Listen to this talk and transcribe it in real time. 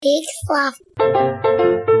Big fluff.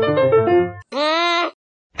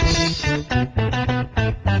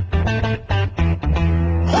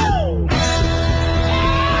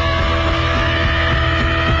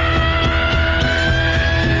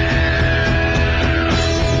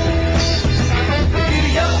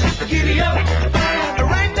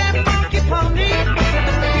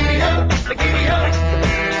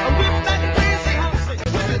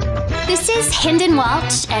 This is Hynden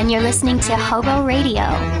Welch, and you're listening to Hobo Radio.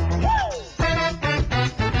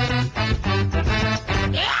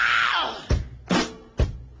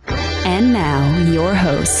 And now, your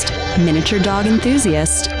host, miniature dog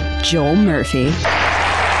enthusiast, Joel Murphy.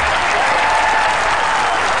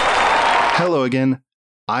 Hello again.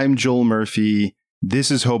 I'm Joel Murphy.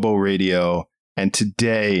 This is Hobo Radio, and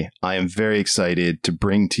today I am very excited to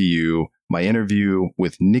bring to you my interview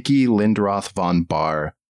with Nikki Lindroth von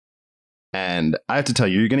Bahr. And I have to tell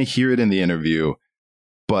you, you're going to hear it in the interview,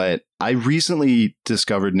 but I recently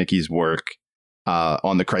discovered Nikki's work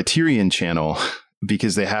on the Criterion channel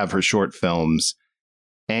because they have her short films,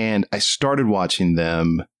 and I started watching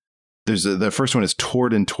them. The first one is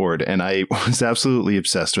Tord and Tord, and I was absolutely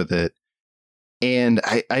obsessed with it. And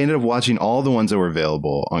I ended up watching all the ones that were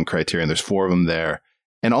available on Criterion. There's 4 of them there.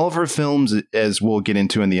 And all of her films, as we'll get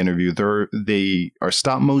into in the interview, they are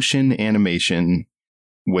stop motion animation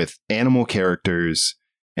with animal characters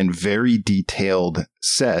and very detailed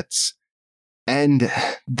sets. And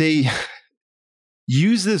they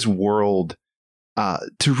use this world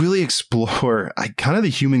to really explore kind of the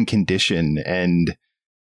human condition and,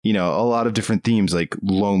 you know, a lot of different themes like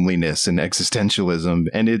loneliness and existentialism.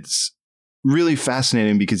 And it's really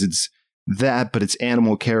fascinating because it's that, but it's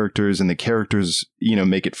animal characters, and the characters, you know,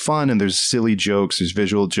 make it fun, and there's silly jokes, there's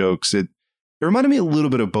visual jokes. It reminded me a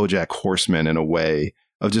little bit of BoJack Horseman in a way,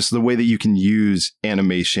 of just the way that you can use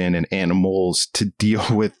animation and animals to deal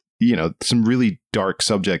with, you know, some really dark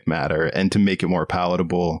subject matter and to make it more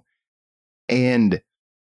palatable. And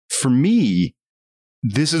for me,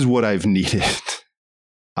 this is what I've needed.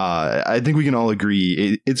 I think we can all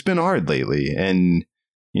agree it's been hard lately. And,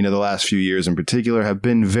 you know, the last few years in particular have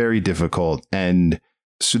been very difficult. And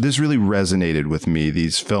so this really resonated with me.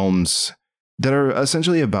 These films that are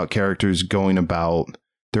essentially about characters going about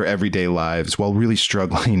their everyday lives while really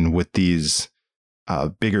struggling with these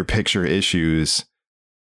bigger picture issues.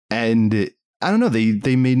 And I don't know,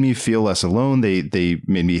 they made me feel less alone. They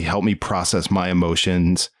made me help me process my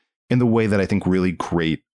emotions in the way that I think really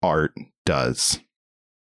great art does.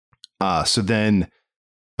 So then,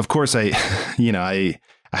 of course, I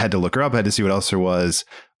had to look her up. I had to see what else there was.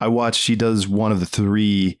 She does one of the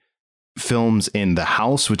 3 films in The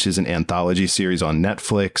House, which is an anthology series on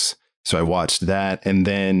Netflix. So I watched that, and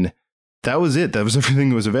then that was it. That was everything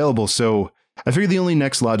that was available. So I figured the only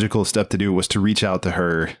next logical step to do was to reach out to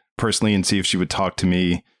her personally and see if she would talk to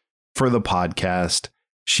me for the podcast.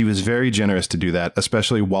 She was very generous to do that,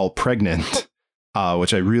 especially while pregnant,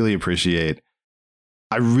 which I really appreciate.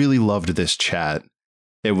 I really loved this chat.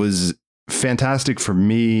 It was fantastic for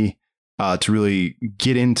me to really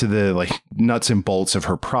get into the nuts and bolts of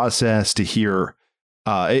her process, to hear.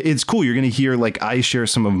 It's cool. You're going to hear I share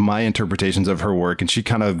some of my interpretations of her work, and she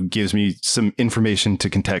kind of gives me some information to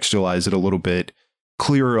contextualize it a little bit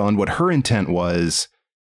clearer on what her intent was.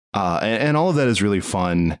 And all of that is really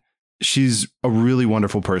fun. She's a really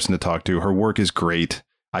wonderful person to talk to. Her work is great.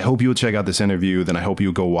 I hope you'll check out this interview. Then I hope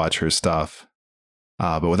you'll go watch her stuff.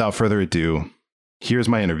 But without further ado, here's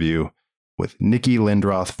my interview with Nikki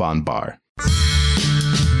Lindroth von Bahr.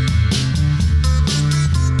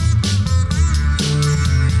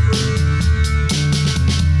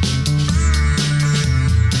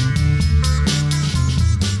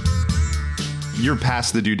 You're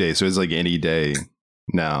past the due date, so it's any day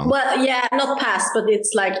now. Well, yeah, not past, but it's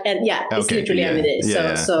it's literally any day.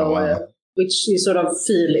 Which you sort of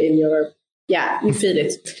feel in your, you feel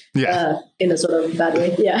it in a sort of bad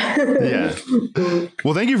way. Yeah. Yeah.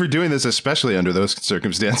 Well, thank you for doing this, especially under those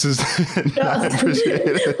circumstances. I appreciate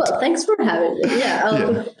it. Well, thanks for having me.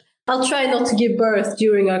 Yeah, I'll try not to give birth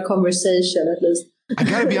during our conversation, at least. I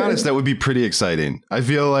gotta be honest, that would be pretty exciting. I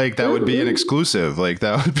feel like that would be an exclusive.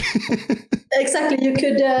 That would be exactly. You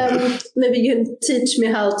could maybe you can teach me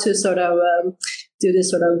how to sort of do this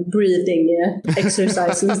sort of breathing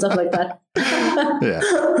exercise and stuff like that. Yeah.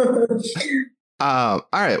 All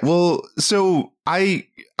right. Well, so I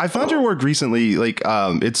found your work recently.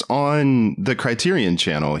 It's on the Criterion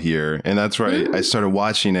channel here, and that's where I started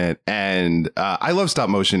watching it. And I love stop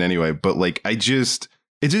motion anyway, but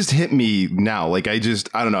it just hit me now. Like, I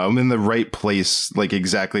don't know. I'm in the right place. Like,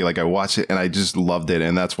 exactly. Like, I watched it and I just loved it.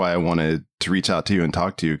 And that's why I wanted to reach out to you and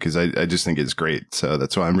talk to you, because I just think it's great. So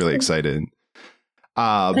that's why I'm really excited.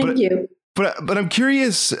 Thank you. But I'm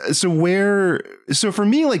curious. So for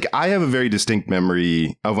me, like, I have a very distinct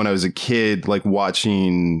memory of when I was a kid, like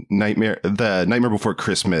watching Nightmare Before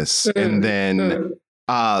Christmas. And then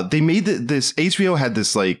they made this HBO had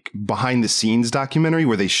this like behind the scenes documentary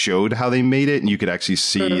where they showed how they made it, and you could actually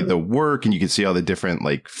see the work, and you could see all the different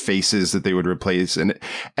like faces that they would replace.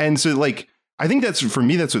 And so like, I think that's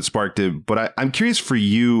what sparked it. But I'm curious for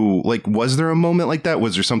you, like, was there a moment like that?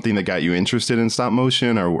 Was there something that got you interested in stop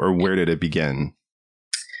motion, or where did it begin?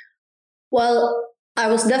 Well, I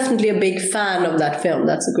was definitely a big fan of that film.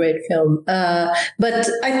 That's a great film. But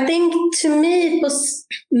I think to me, it was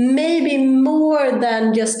maybe more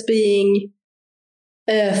than just being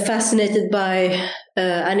fascinated by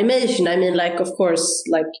animation. I mean, like, of course,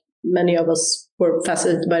 like many of us were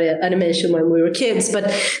fascinated by animation when we were kids. But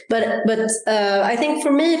I think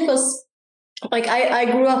for me, it was like I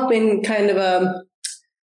grew up in kind of a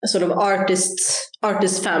sort of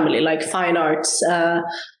artist family, like fine arts.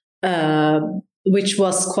 Which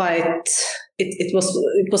was quite, it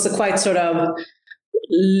was a quite sort of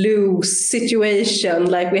loose situation.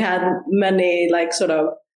 Like we had many like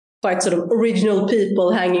quite sort of original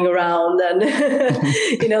people hanging around, and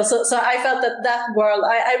so I felt that world,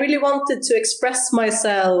 I really wanted to express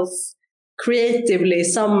myself creatively, in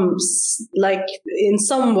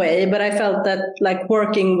some way, but I felt that like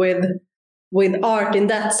working with art in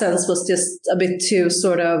that sense was just a bit too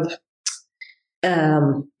sort of,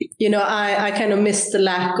 I kind of missed the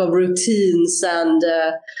lack of routines, and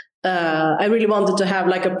I really wanted to have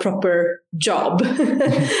like a proper job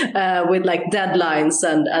with like deadlines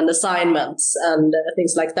and assignments and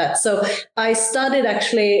things like that. So I studied,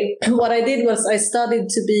 actually, what I did was I studied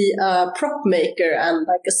to be a prop maker and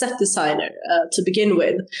like a set designer to begin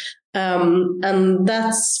with. And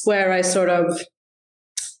that's where I sort of,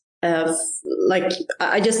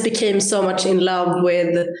 I just became so much in love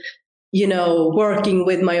with, working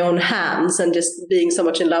with my own hands and just being so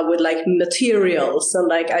much in love with like materials. And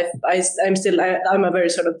like, I'm a very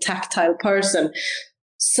sort of tactile person.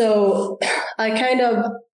 So I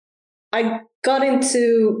got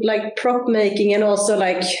into like prop making, and also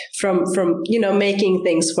like from making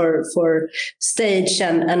things for stage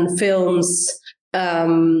and films.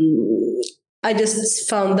 I just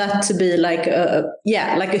found that to be like a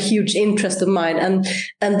huge interest of mine, and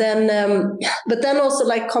then but then also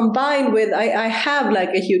like combined with I have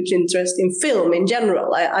like a huge interest in film in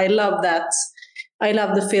general. I love that. I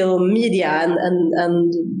love the film media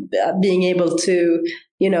and being able to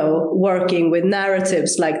working with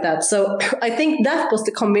narratives like that. So I think that was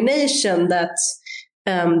the combination that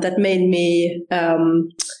made me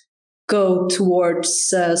go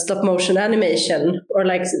towards stop motion animation, or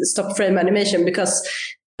like stop frame animation, because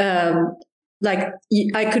like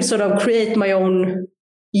I could sort of create my own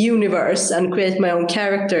universe and create my own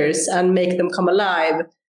characters and make them come alive,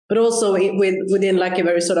 but also within like a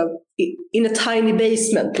very sort of in a tiny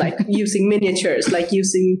basement, like using miniatures, like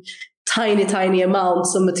using tiny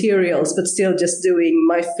amounts of materials, but still just doing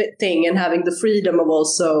my thing and having the freedom of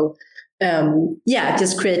also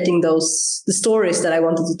just creating the stories that I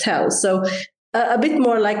wanted to tell. So a bit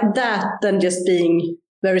more like that than just being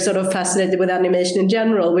very sort of fascinated with animation in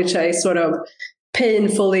general, which I sort of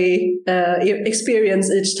painfully experience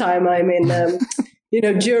each time I'm in,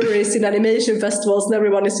 juries in animation festivals, and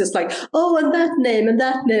everyone is just like, oh, and that name, and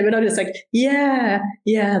I'm just like, yeah,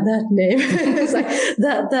 that name. It's like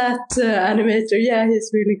that animator, yeah, he's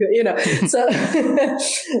really good, So,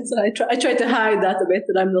 so I try to hide that a bit,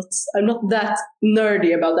 that I'm not that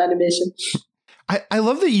nerdy about animation. I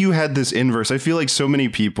love that you had this inverse. I feel like so many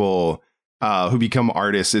people who become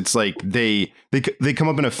artists, it's like they come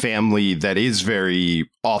up in a family that is very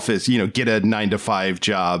office, get a 9-to-5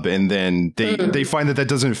 job, and then they find that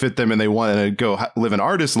doesn't fit them, and they want to go live an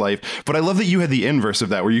artist life. But I love that you had the inverse of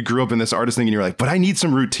that, where you grew up in this artist thing, and you're like, but I need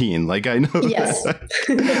some routine. Like, I know. Yes.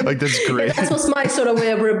 Like, that's great. That was my sort of way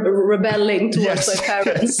of rebelling towards my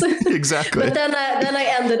parents. Exactly. But then I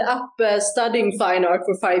ended up studying fine art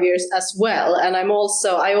for 5 years as well, and I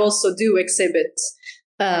also do exhibit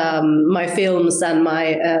my films and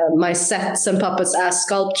my sets and puppets as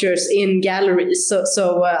sculptures in galleries.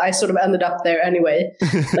 So I sort of ended up there anyway.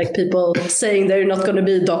 Like people saying they're not going to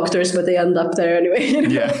be doctors, but they end up there anyway.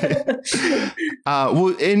 Yeah.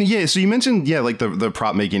 So you mentioned, like the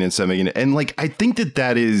prop making and set making, and like I think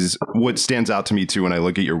that is what stands out to me too when I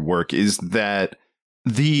look at your work, is that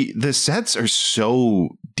the sets are so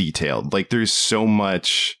detailed. Like there's so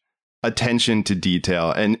much attention to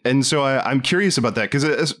detail. And so I'm curious about that,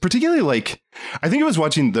 because particularly like, I think I was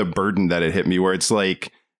watching The Burden that it hit me, where it's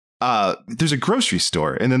like, there's a grocery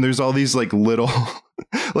store and then there's all these like little,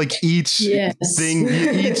 like each thing,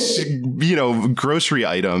 each, grocery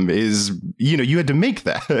item is, you had to make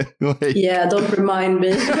that. Like, yeah, don't remind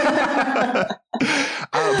me.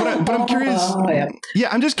 But I'm curious.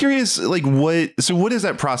 I'm just curious, like what is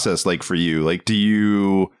that process like for you? Like, do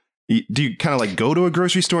you kind of like go to a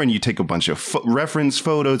grocery store and you take a bunch of reference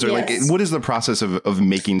photos, or like, what is the process of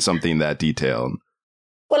making something that detailed?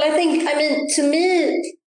 Well, to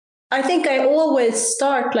me, I think I always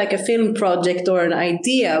start like a film project or an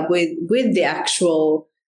idea with the actual,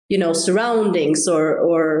 surroundings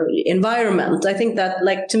or environment. I think that,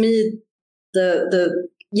 like, to me, the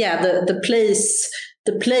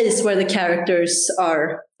place where the characters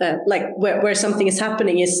are, like where something is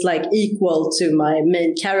happening is like equal to my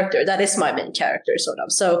main character. That is my main character, sort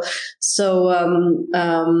of. So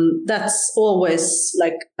that's always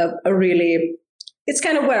like a really, it's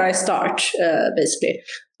kind of where I start, basically,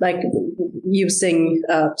 like using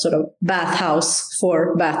sort of bathhouse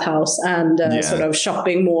for bathhouse and sort of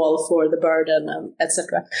shopping mall for The Burden,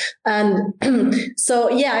 etc. And so,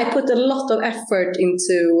 I put a lot of effort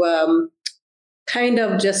into kind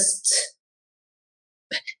of just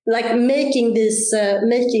like making these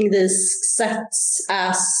sets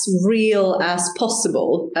as real as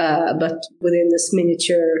possible, but within this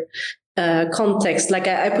miniature context. Like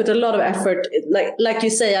I put a lot of effort, like you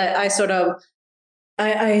say,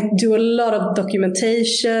 I do a lot of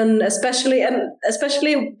documentation, especially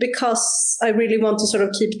because I really want to sort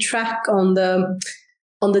of keep track on the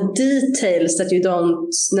details that you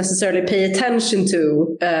don't necessarily pay attention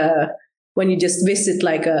to when you just visit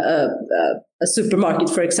like a supermarket,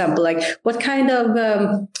 for example. Like what kind of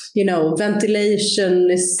ventilation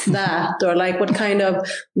is that, or like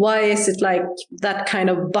why is it like that kind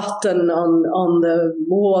of button on the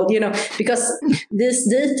wall, because these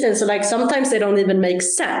details are like, sometimes they don't even make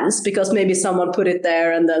sense because maybe someone put it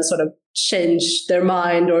there and then sort of changed their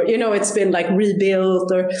mind, or it's been like rebuilt,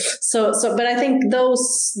 or so but I think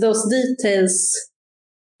those details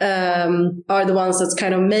are the ones that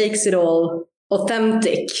kind of makes it all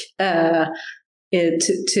authentic to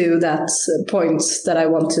that point that I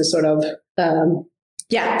want to sort of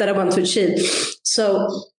that I want to achieve. So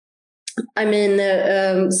I mean,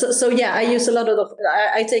 I use a lot of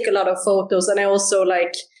I take a lot of photos, and I also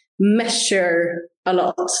like measure a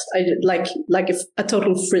lot. I like a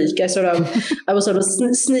total freak. I was sort of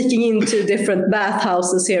sneaking into different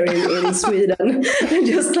bathhouses here in Sweden, and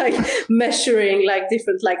just like measuring like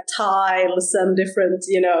different like tiles and different,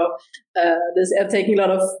 I'm taking a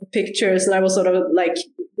lot of pictures, and I was sort of like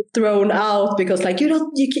thrown out because like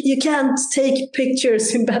you can't take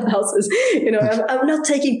pictures in bathhouses. I'm not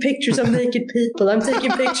taking pictures of naked people. I'm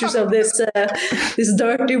taking pictures of this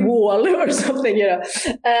dirty wall or something.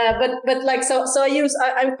 But like so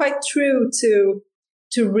I'm quite true to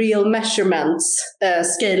real measurements,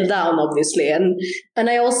 scaled down, obviously, and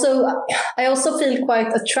I also feel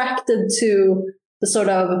quite attracted to the sort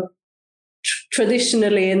of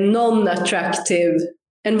traditionally non-attractive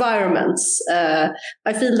environments. I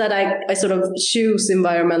feel that I sort of choose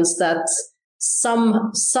environments that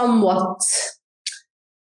somewhat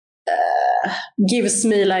gives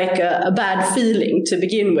me like a bad feeling to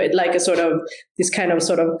begin with, like a sort of this kind of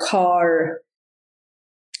sort of car,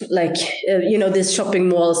 like these shopping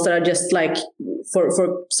malls that are just like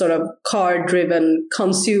for sort of car driven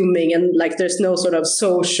consuming, and like there's no sort of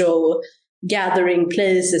social gathering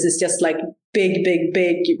places. It's just like big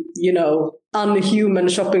unhuman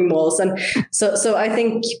shopping malls. And so I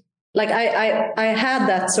think like I had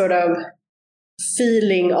that sort of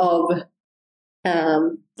feeling of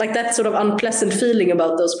like that sort of unpleasant feeling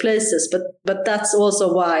about those places, but that's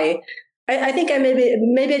also why I think I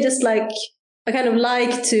maybe I just like I kind of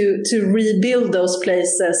like to rebuild those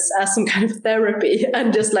places as some kind of therapy,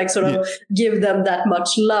 and just like sort of give them that much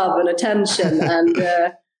love and attention, and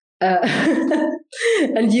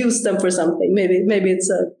and use them for something. Maybe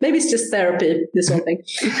it's just therapy, this whole thing.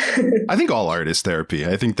 I think all art is therapy.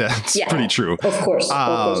 I think that's pretty true. Of course.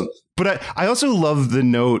 But I also love the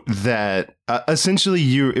note that essentially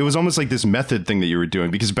it was almost like this method thing that you were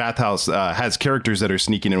doing, because Bathhouse has characters that are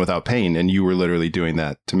sneaking in without pain, and you were literally doing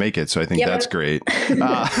that to make it. So I think that's great.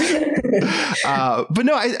 But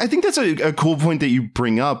no, I think that's a cool point that you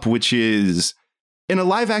bring up, which is, in a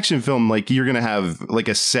live action film, like you're going to have like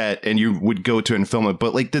a set and you would go to and film it.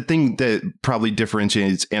 But like the thing that probably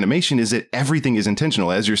differentiates animation is that everything is intentional.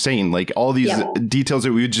 As you're saying, like all these details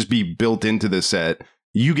that would just be built into the set,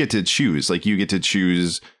 you get to choose. Like you get to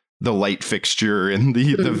choose the light fixture and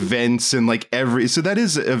the vents and like so that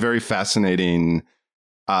is a very fascinating.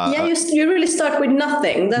 You really start with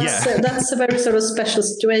nothing. That's a very sort of special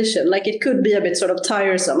situation. Like it could be a bit sort of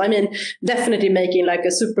tiresome. I mean, definitely making like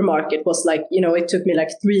a supermarket was like, it took me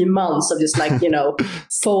like 3 months of just like,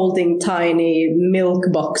 folding tiny milk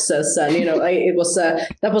boxes. And,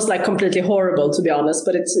 that was like completely horrible, to be honest.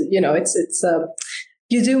 But it's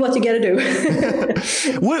you do what you got to do.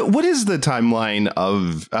 What is the timeline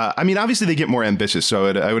of? I mean, obviously they get more ambitious, so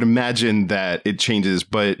I would imagine that it changes.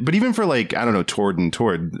 But even for like I don't know, Tord,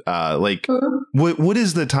 like what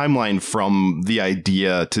is the timeline from the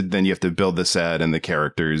idea to then you have to build the set and the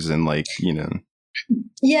characters and like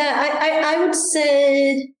Yeah, I would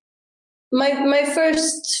say my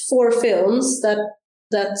first 4 films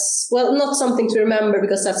that's not something to remember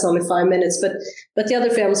because that's only 5 minutes, but the other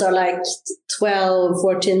films are like 12,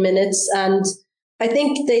 14 minutes. And I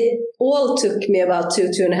think they all took me about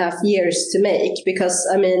 2.5 years to make, because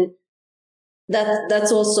I mean,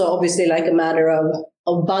 that's also obviously like a matter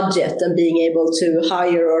of budget and being able to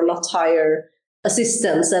hire or not hire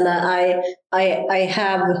assistants. And I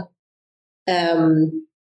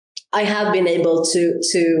have been able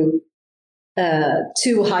to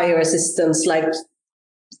hire assistants, like,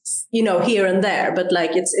 here and there, but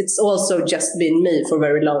like it's also just been me for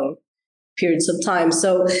very long periods of time.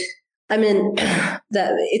 So, I mean,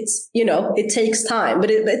 that it's, it takes time, but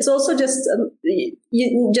it's also just,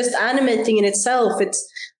 just animating in itself.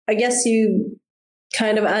 I guess you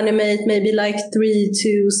kind of animate maybe like 3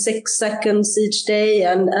 to 6 seconds each day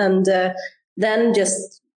and then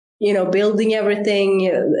just, building everything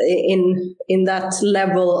in that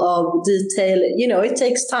level of detail, it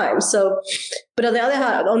takes time. So, but on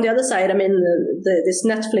the other side, I mean, this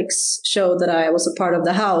Netflix show that I was a part of,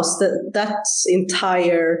 The House, that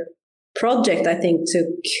entire project, I think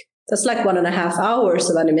that's like 1.5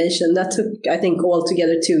 hours of animation. That took, I think,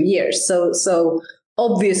 altogether 2 years. So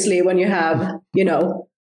obviously when you have,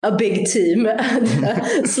 a big team and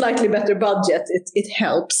a slightly better budget, it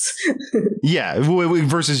helps. Yeah,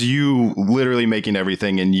 versus you literally making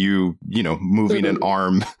everything and moving an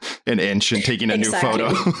arm an inch and taking a new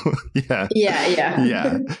photo. Yeah.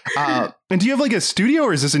 And do you have like a studio,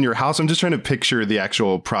 or is this in your house? I'm just trying to picture the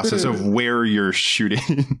actual process of where you're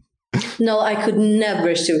shooting. No, I could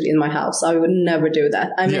never shoot in my house. I would never do that.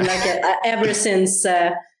 I mean, ever since...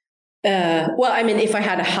 well, I mean, if I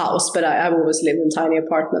had a house, but I've always lived in tiny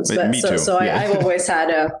apartments. But me too. I've always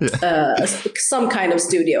had some kind of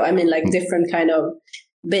studio. I mean, like different kind of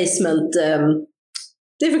basement,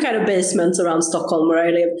 different kind of basements around Stockholm where I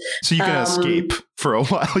live. So you can escape for a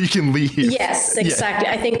while. You can leave. Yes, exactly.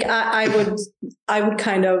 Yeah. I think I would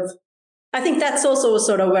kind of. I think that's also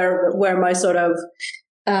sort of where my sort of.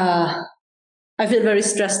 I feel very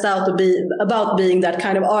stressed out about being that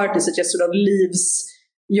kind of artist that just sort of leaves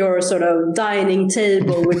your sort of dining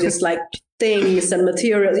table with just like things and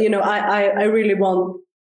materials. I really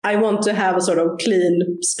want to have a sort of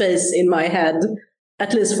clean space in my head,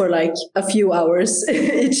 at least for like a few hours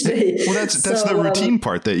each day. Well, that's the routine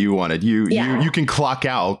part that you wanted. You can clock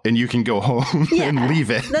out and you can go home and leave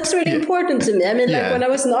it. That's really important to me. I mean, like when I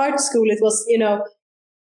was in art school, it was,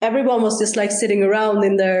 everyone was just like sitting around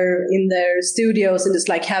in their studios and just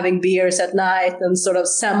like having beers at night and sort of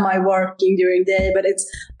semi-working during the day. But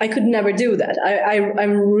I could never do that.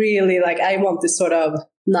 I'm really like, I want this sort of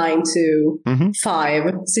 9 to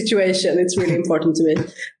 5 situation. It's really important to me.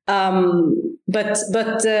 But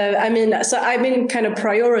I mean, so I've been kind of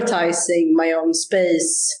prioritizing my own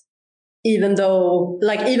space, even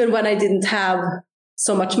when I didn't have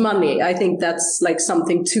so much money. I think that's like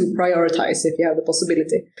something to prioritize if you have the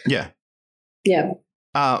possibility. Yeah. Yeah.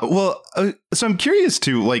 So I'm curious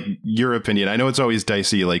to like your opinion. I know it's always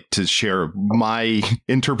dicey, like to share my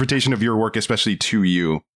interpretation of your work, especially to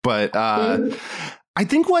you. But I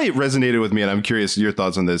think why it resonated with me, and I'm curious your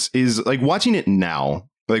thoughts on this, is like watching it now,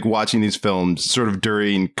 like watching these films sort of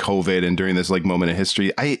during COVID and during this like moment in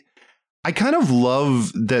history. I kind of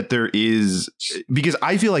love that there is, because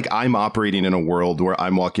I feel like I'm operating in a world where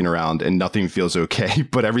I'm walking around and nothing feels okay,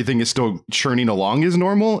 but everything is still churning along as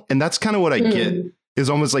normal. And that's kind of what I get, is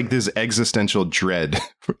almost like this existential dread.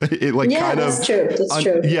 It like that's true. That's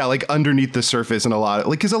true. Yeah, like underneath the surface, and a lot of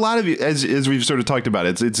like, because a lot of you, as we've sort of talked about,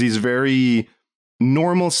 it's these very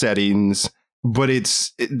normal settings, but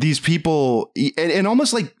it's these people and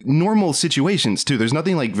almost like normal situations too. There's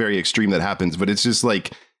nothing like very extreme that happens, but it's just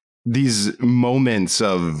like these moments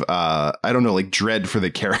of I don't know, like dread for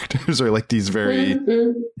the characters, or like these very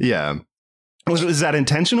Was that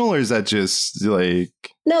intentional, or is that just like?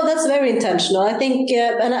 No, that's very intentional. I think,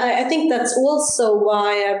 and I think that's also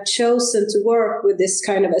why I've chosen to work with this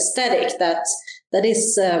kind of aesthetic that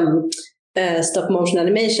is stop motion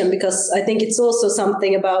animation, because I think it's also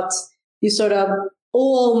something about you sort of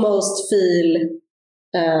almost feel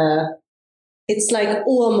it's like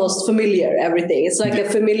almost familiar, everything. It's like a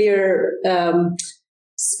familiar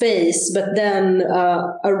space, but then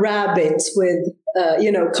a rabbit with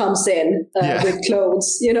comes in with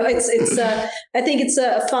clothes. It's I think it's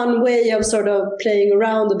a fun way of sort of playing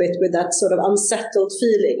around a bit with that sort of unsettled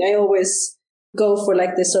feeling. I always go for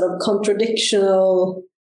like this sort of contradictional,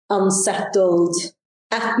 unsettled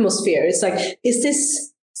atmosphere. It's like, is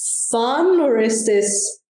this fun, or is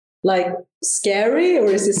this like scary, or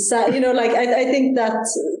is this sad? I think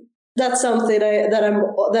that's something that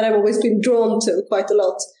I've always been drawn to quite a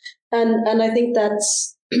lot, and I think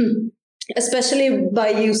that's especially by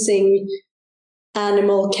using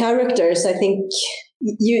animal characters. I think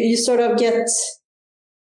you sort of get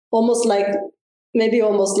almost like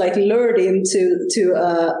lured into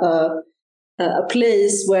a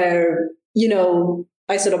place where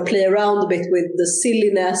I sort of play around a bit with the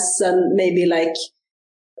silliness and maybe like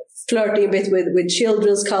flirting a bit with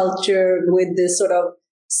children's culture, with this sort of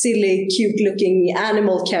silly, cute-looking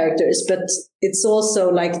animal characters, but it's also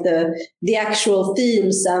like the actual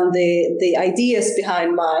themes and the ideas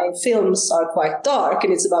behind my films are quite dark,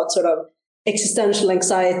 and it's about sort of existential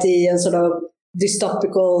anxiety and sort of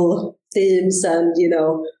dystopical themes and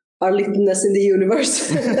our littleness in the universe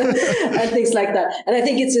and things like that. And I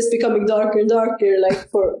think it's just becoming darker and darker,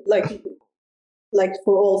 like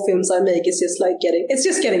for all films I make. It's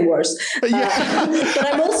just getting worse. But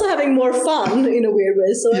I'm also having more fun in a weird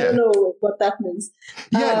way. So I don't know what that means.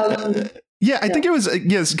 I think it was,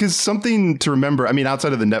 yes, because something to remember, I mean,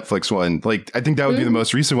 outside of the Netflix one, like, I think that would be the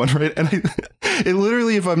most recent one, right? And it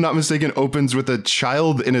literally, if I'm not mistaken, opens with a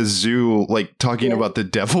child in a zoo, like, talking about the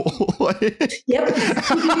devil. Yep.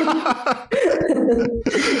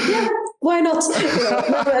 Yeah, why not?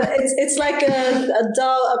 It's like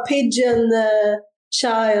a pigeon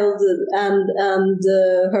child and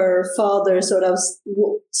her father sort of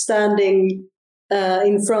standing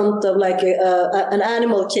in front of like an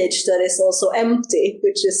animal cage that is also empty,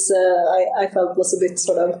 which is I felt was a bit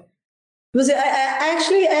sort of.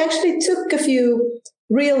 I actually took a few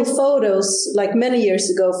real photos like many years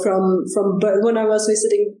ago from when I was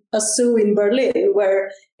visiting a zoo in Berlin,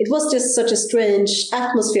 where it was just such a strange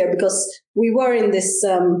atmosphere because we were in this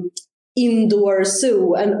indoor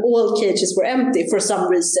zoo and all cages were empty for some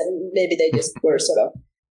reason. Maybe they just were sort of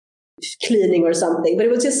cleaning or something, but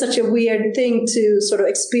it was just such a weird thing to sort of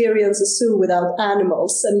experience a zoo without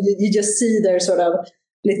animals, and you just see their sort of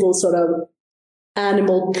little sort of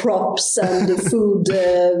animal props and the food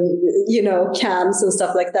cans and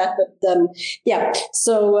stuff like that. But then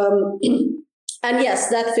so and yes,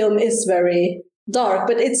 that film is very dark,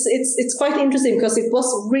 but it's quite interesting because it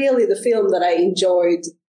was really the film that I enjoyed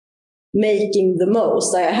making the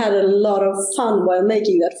most. I had a lot of fun while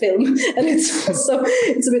making that film, and it's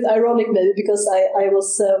a bit ironic maybe because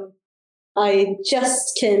I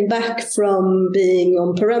just came back from being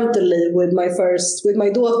on parental leave with my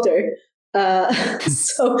daughter,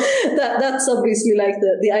 so that's obviously like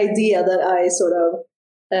the idea that I sort of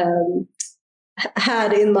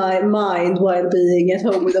had in my mind while being at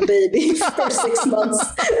home with a baby for 6 months.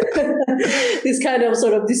 This kind of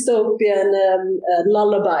sort of dystopian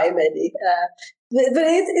lullaby, maybe. But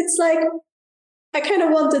it's like I kind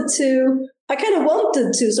of wanted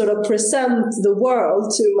to sort of present the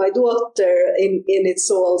world to my daughter in its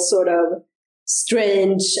all sort of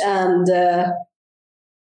strange and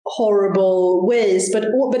horrible ways, but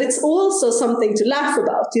it's also something to laugh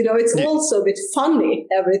about. It's also a bit funny.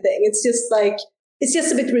 Everything. It's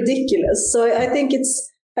just a bit ridiculous. So I think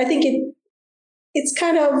it's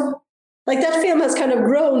kind of like that film has kind of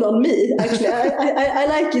grown on me. Actually, I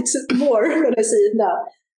like it more when I see it now.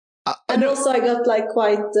 And also I got like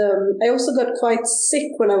I also got quite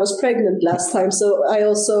sick when I was pregnant last time. So I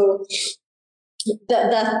also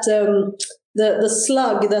the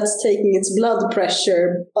slug that's taking its blood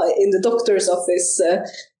pressure in the doctor's office,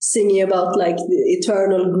 singing about like the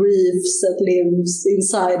eternal griefs that lives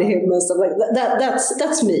inside him and stuff like that.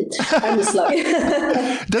 That's me. I'm a slug.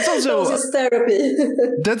 That's also that was his therapy.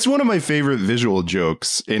 That's one of my favorite visual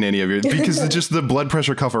jokes in any of your, because just the blood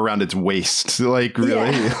pressure cuff around its waist, like really,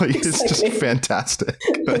 it's just fantastic.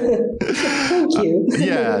 Thank you.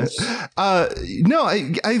 No,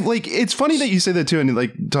 I like, it's funny that you say that too, and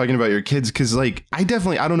like talking about your kids, because like I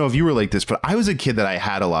don't know if you were like this, but I was a kid that I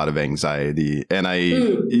had a lot of anxiety, and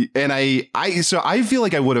I And I feel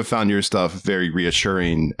like I would have found your stuff very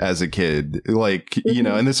reassuring as a kid, like, you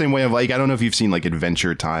know, in the same way of like, I don't know if you've seen like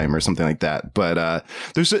Adventure Time or something like that, but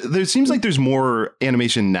there seems like there's more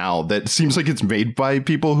animation now that seems like it's made by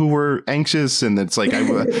people who were anxious, and it's like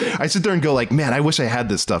I sit there and go like, man, I wish I had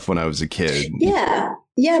this stuff when I was a kid.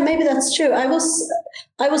 Yeah, maybe that's true. I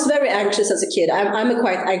was very anxious as a kid. I'm a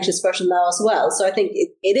quite anxious person now as well. So I think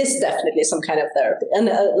it is definitely some kind of therapy, and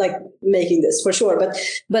like making this for sure.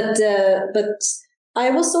 But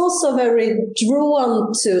I was also very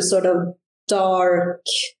drawn to sort of dark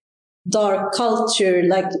culture,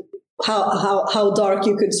 like how dark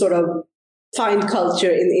you could sort of find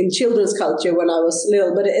culture in children's culture when I was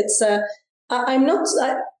little. But it's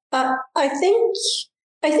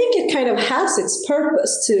I think it kind of has its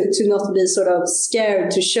purpose to not be sort of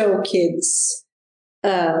scared to show kids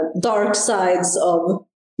dark sides of,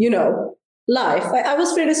 you know, life. I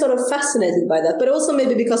was really sort of fascinated by that, but also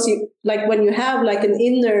maybe because you like when you have like an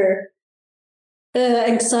inner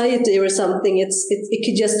anxiety or something, it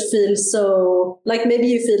could just feel so like maybe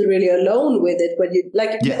you feel really alone with it when you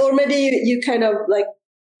like, yes. Or maybe you kind of like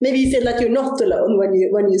maybe you feel like you're not alone when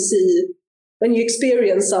you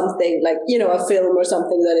experience something like, you know, a film or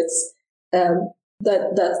something that it's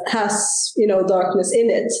that has, you know, darkness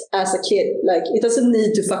in it as a kid. Like it doesn't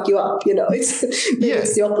need to fuck you up, you know. It's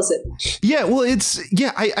the opposite. Yeah, well,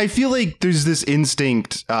 I feel like there's this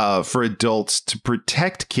instinct for adults to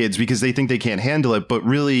protect kids because they think they can't handle it, but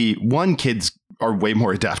really, one, kids are way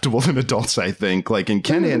more adaptable than adults, I think, like, and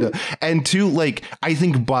can handle, and two, like, I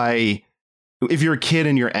think if you're a kid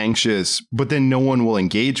and you're anxious, but then no one will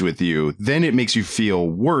engage with you, then it makes you feel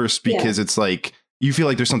worse because it's like, you feel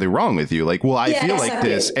like there's something wrong with you. Like, well, I feel like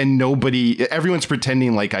this and everyone's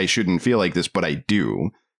pretending like I shouldn't feel like this, but I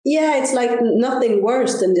do. Yeah, it's like nothing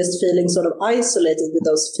worse than just feeling sort of isolated with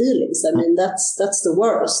those feelings. I mean, that's the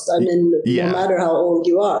worst. I mean, no matter how old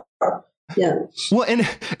you are. Yeah. Well,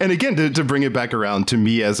 and again, to bring it back around to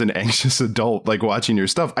me as an anxious adult, like watching your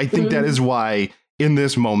stuff, I think that is why in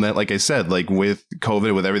this moment, like I said, like with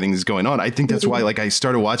COVID, with everything that's going on, I think that's why, like, I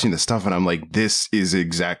started watching this stuff and I'm like, this is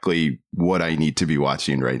exactly what I need to be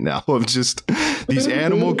watching right now, of just these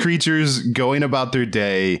animal creatures going about their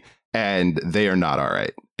day and they are not all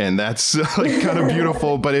right. And that's like kind of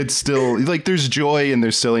beautiful, but it's still like there's joy and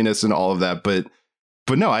there's silliness and all of that. But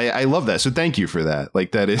no, I love that. So thank you for that.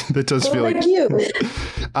 Like that does feel like. Thank you.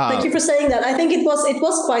 Thank you for saying that. I think it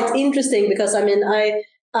was quite interesting because I mean,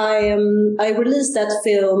 I released that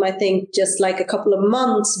film, I think, just like a couple of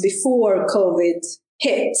months before COVID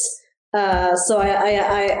hit. So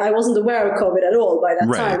I wasn't aware of COVID at all by that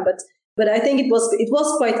time. But I think it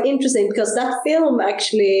was quite interesting because that film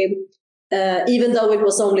actually, even though it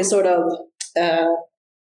was only sort of,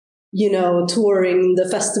 you know, touring the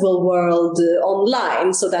festival world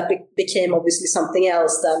online, so that became obviously something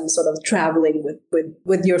else than sort of traveling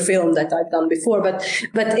with your film that I've done before. But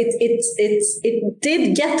it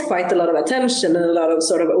did get quite a lot of attention and a lot of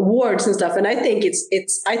sort of awards and stuff. And I think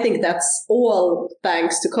I think that's all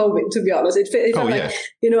thanks to COVID, to be honest. It felt like,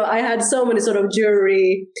 you know, I had so many sort of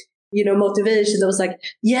jury, you know, motivation that was like,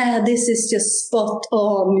 yeah, this is just spot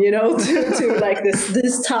on, you know, to like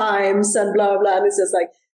this times and blah, blah. And it's just like,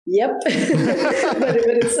 yep. but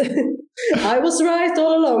it's I was right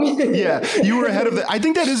all along. Yeah, you were ahead of that. I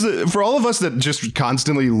think that is for all of us that just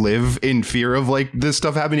constantly live in fear of like this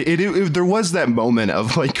stuff happening. There was that moment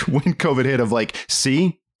of like when COVID hit of like,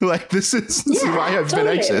 see, like this is why I've been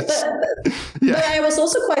anxious. But I was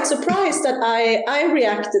also quite surprised that I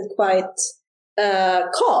reacted quite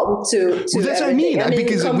calm to well, that's everything. What I mean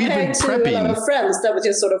because we've been prepping. To a lot of friends that were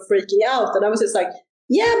just sort of freaking out, and I was just like,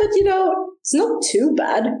 yeah, but you know, it's not too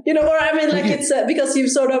bad, you know, or I mean, like it's because you've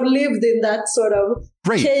sort of lived in that sort of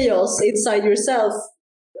chaos inside yourself.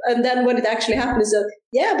 And then when it actually happens,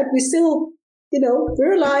 yeah, but we still, you know,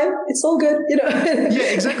 we're alive. It's all good, you know. Yeah,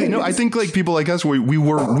 exactly. No, I think like people like us, we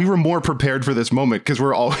were more prepared for this moment because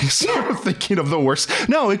we're always sort of thinking of the worst.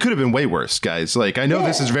 No, it could have been way worse, guys. Like, I know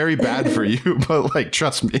this is very bad for you, but like,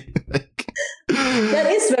 trust me. That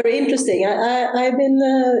is very interesting. I've been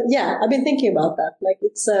thinking about that. Like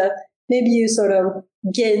it's maybe you sort of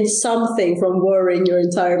gain something from worrying your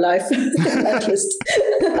entire life, at least.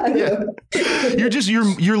 I don't know.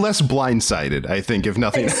 You're less blindsided, I think, if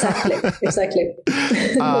nothing. Exactly.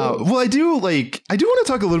 Well, I do want to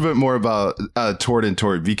talk a little bit more about Tord and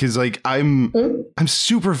Tord because like I'm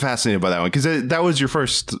super fascinated by that one because that was your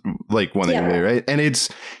first like one that you made, right? And it's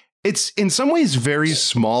in some ways very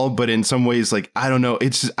small, but in some ways, like, I don't know, I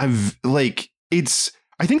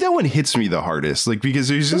think that one hits me the hardest, like, because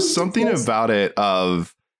there's just something about it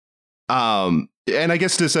of, and I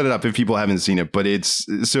guess to set it up if people haven't seen it, but it's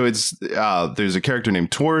there's a character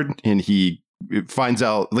named Tord, and he finds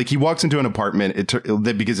out, like, he walks into an apartment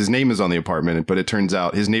because his name is on the apartment, but it turns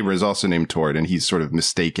out his neighbor is also named Tord, and he's sort of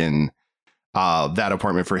mistaken that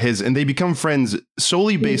apartment for his, and they become friends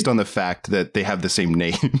solely based on the fact that they have the same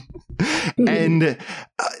name. And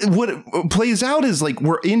what plays out is, like,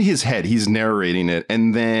 we're in his head, he's narrating it,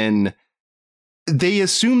 and then they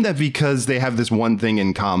assume that because they have this one thing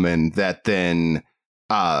in common that then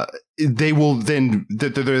they will then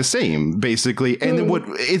that they're the same, basically. And then what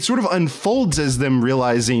it sort of unfolds as them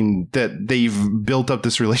realizing that they've built up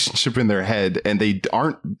this relationship in their head, and they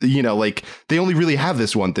aren't, like, they only really have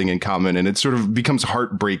this one thing in common, and it sort of becomes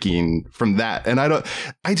heartbreaking from that. And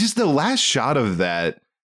the last shot of that,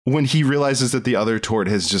 when he realizes that the other Tord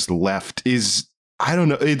has just left, is, I don't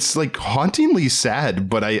know, it's like hauntingly sad,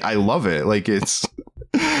 but I love it. Like, it's,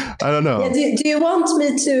 I don't know. Yeah, do you want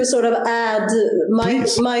me to sort of add my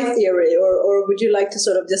theory, or would you like to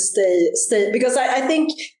sort of just stay? Because I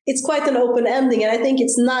think it's quite an open ending, and I think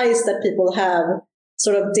it's nice that people have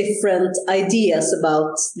sort of different ideas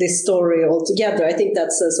about this story altogether. I think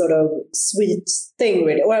that's a sort of sweet thing,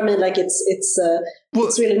 really. Or I mean, like, it's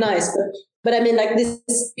really nice. But I mean, like,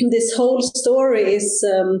 this whole story is.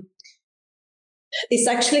 It's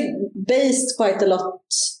actually based quite a lot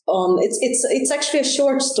on it's actually a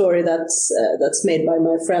short story that's made by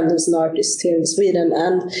my friend who's an artist here in Sweden,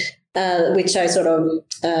 and which I sort of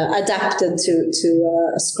adapted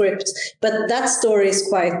to a script. But that story is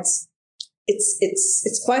quite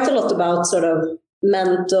it's quite a lot about sort of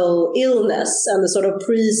mental illness and the sort of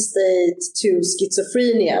pre-state to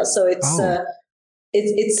schizophrenia. So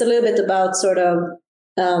it's a little bit about sort of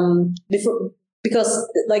before. Because,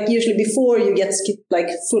 like, usually before you get like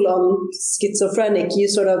full on schizophrenic, you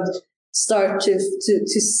sort of start to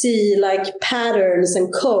see like patterns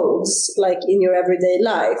and codes like in your everyday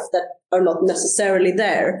life that are not necessarily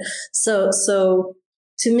there. So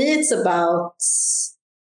to me, it's about,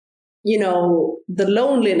 the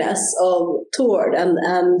loneliness of Tord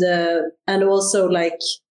and also like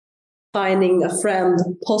finding a friend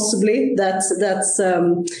possibly that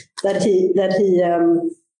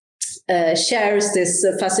he shares this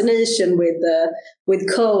fascination with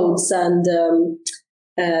codes and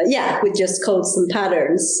with just codes and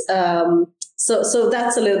patterns. So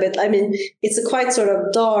that's a little bit. I mean, it's a quite sort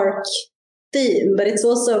of dark theme, but it's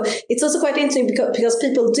also quite interesting because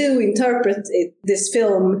people do interpret this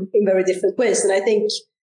film in very different ways, and I think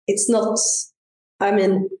it's not. I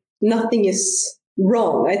mean, nothing is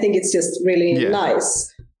wrong. I think it's just really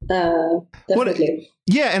nice. Definitely.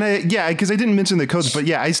 Because I didn't mention the codes, but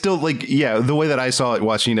I still the way that I saw it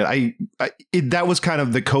watching it, that was kind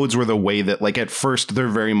of, the codes were the way that, like, at first they're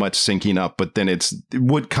very much syncing up, but then it's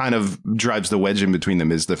what kind of drives the wedge in between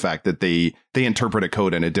them is the fact that they interpret a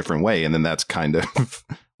code in a different way, and then that's kind of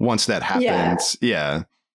once that happens, But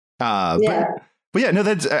no,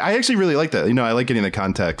 I actually really like that. I like getting the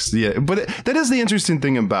context. Yeah, but that is the interesting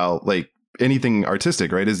thing about, like, anything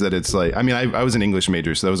artistic, right? Is that it's like, I mean, I was an English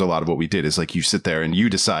major, so that was a lot of what we did, is like, you sit there and you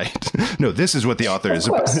decide, no, this is what the author is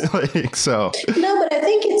about. Like, so. No, but I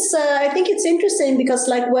think it's interesting because,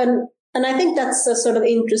 like, and I think that's a sort of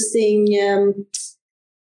interesting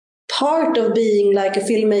part of being like a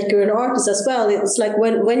filmmaker and artist as well. It's like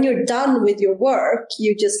when you're done with your work,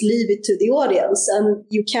 you just leave it to the audience, and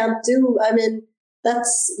you can't do, I mean,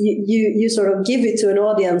 that's you sort of give it to an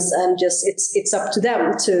audience, and just it's up to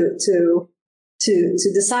them to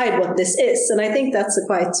decide what this is. And I think that's a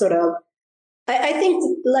quite sort of, I think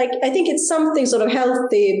it's something sort of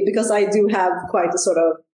healthy, because I do have quite a sort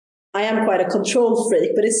of, I am quite a control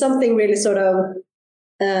freak, but it's something really sort of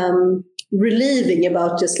relieving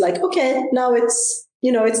about just like, okay, now it's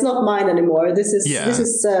not mine anymore. This is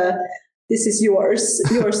yours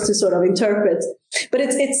to sort of interpret. But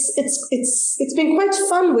it's been quite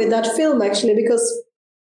fun with that film, actually, because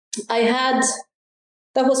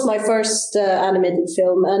that was my first animated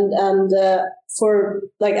film, and for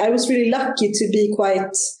like, I was really lucky to be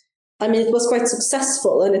quite, I mean, it was quite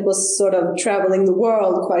successful, and it was sort of traveling the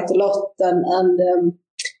world quite a lot, and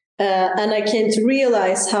I came to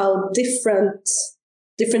realize how different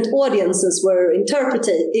audiences were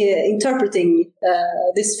interpreting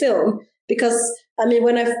this film. Because, I mean,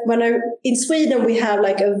 when I in Sweden, we have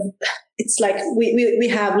like it's like we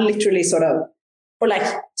have literally sort of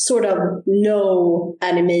no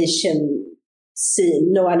animation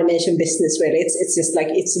scene, no animation business, really. It's just like,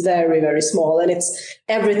 it's very, very small, and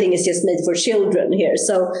everything is just made for children here.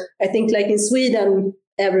 So I think, like, in Sweden,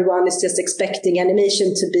 everyone is just expecting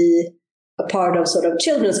animation to be a part of sort of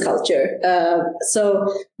children's culture. So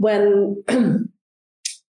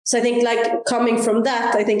So I think like coming from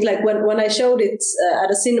that, I think like when I showed it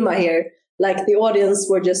at a cinema here, like the audience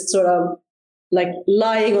were just sort of like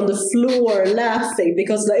lying on the floor laughing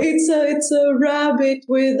because like it's a rabbit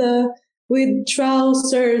with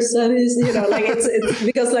trousers and is, you know, like it's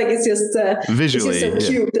because like it's just visually it's just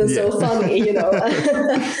so cute and so funny, you know.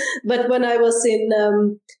 But when I was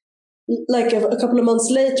in like a couple of months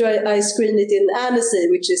later, I screened it in Annecy,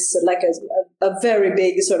 which is like a very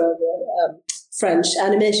big sort of French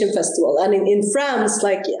animation festival. And in France,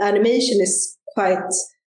 like animation is quite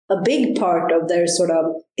a big part of their sort of,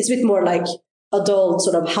 it's a bit more like adult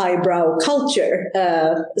sort of highbrow culture.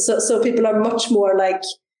 So people are much more like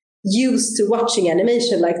used to watching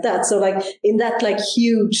animation like that. So like in that like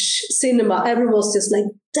huge cinema, everyone was just like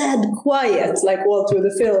dead quiet, like all through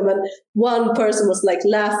the film. And one person was like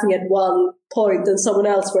laughing at one point and someone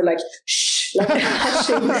else were like, shh, like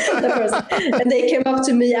hushing the person. And they came up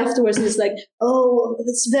to me afterwards and it's like, oh,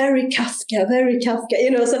 it's very Kafka,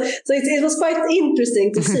 you know. So it was quite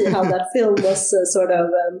interesting to see how that film was sort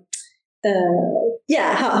of,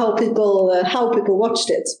 how people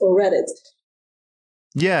watched it or read it.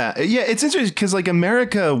 Yeah, it's interesting because like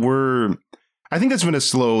America, I think that's been a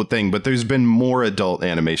slow thing, but there's been more adult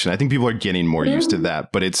animation. I think people are getting more used to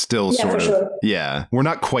that, but it's still sort of, we're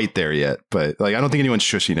not quite there yet, but like, I don't think anyone's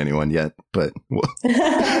shushing anyone yet, but. No,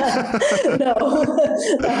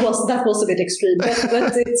 that was a bit extreme, but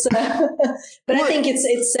it's, but I think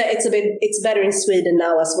it's better in Sweden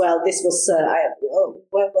now as well. This was,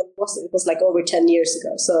 what was it? It was like over 10 years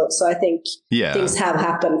ago. So I think things have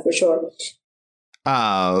happened for sure.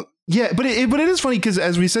 But it is funny because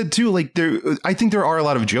as we said too, like I think there are a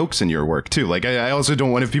lot of jokes in your work too. Like I also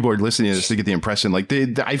don't want, if people are listening to this, to get the impression like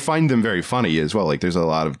I find them very funny as well. Like there's a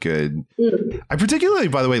lot of good. I particularly,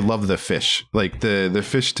 by the way, love the fish, like the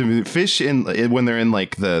fish in when they're in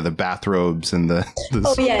like the bathrobes and the the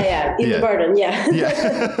garden,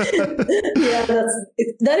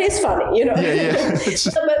 that is funny, you know.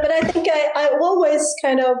 But I think I always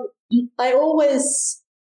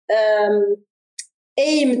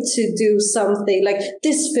aim to do something like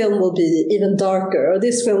this film will be even darker, or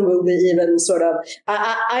this film will be even sort of,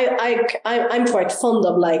 I'm quite fond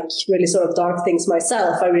of like really sort of dark things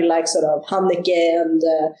myself. I really like sort of Haneke and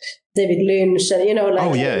David Lynch and, you know,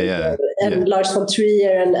 like and Lars von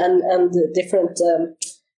Trier and different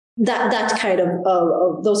that kind of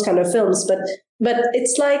those kind of films. But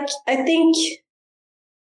it's like I think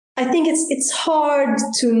it's hard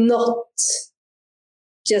to not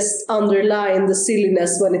just underline the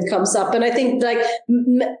silliness when it comes up. And I think like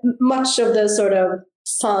much of the sort of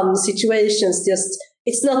fun situations,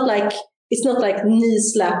 it's not like knee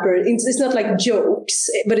slapper. It's not like jokes,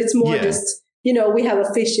 but it's more just, you know, we have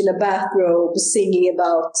a fish in a bathrobe singing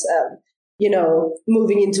about, you know,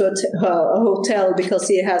 moving into a hotel because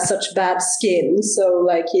he has such bad skin. So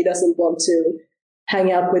like he doesn't want to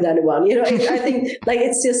hang out with anyone, you know. I think like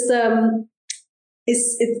it's just,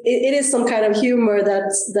 it is some kind of humor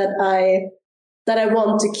that I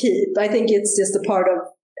want to keep. I think it's just a part of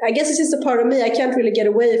me. I can't really get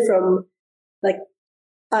away from like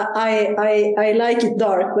I like it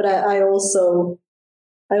dark, but I also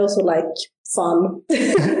like fun.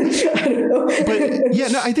 I don't know. But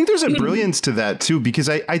I think there's a brilliance to that too, because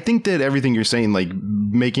I think that everything you're saying, like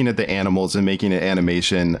making it the animals and making it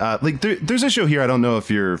animation, like there's a show here, I don't know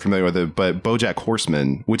if you're familiar with it, but BoJack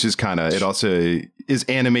Horseman, which is kind of, it also is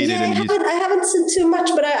animated. Yeah, I haven't seen too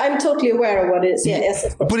much, but I'm totally aware of what it is. Yeah, yes,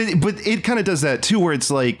 of course. But it kind of does that too, where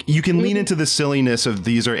it's like you can lean into the silliness of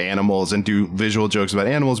these are animals and do visual jokes about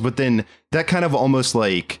animals, but then that kind of almost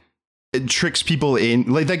like it tricks people in,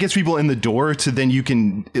 like that gets people in the door to then you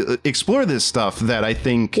can explore this stuff that I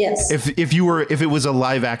think if it was a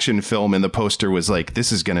live action film and the poster was like,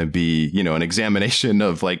 this is going to be, you know, an examination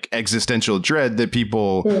of like existential dread that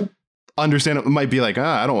people understand, it might be like,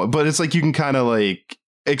 I don't want, but it's like you can kind of like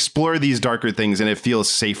explore these darker things and it feels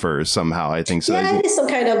safer somehow, I think. So it is some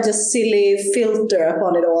kind of just silly filter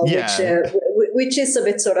upon it all, which is a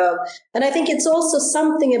bit sort of, and I think it's also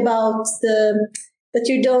something about that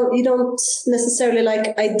you don't necessarily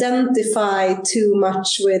like identify too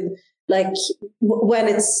much with, like when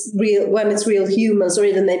it's real humans or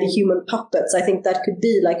even maybe human puppets. I think that could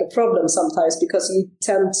be like a problem sometimes because you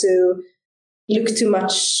tend to look too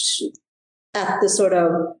much at the sort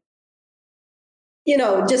of, you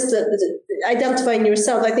know, just identifying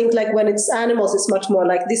yourself. I think like when it's animals, it's much more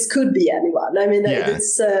like this could be anyone. I mean,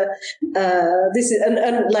 it's this is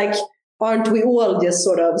and like, aren't we all just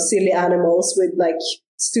sort of silly animals with like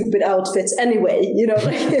stupid outfits anyway,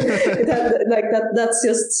 that's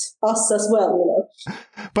just us as well,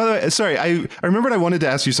 By the way, sorry, I remembered I wanted to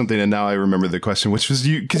ask you something, and now I remember the question, which was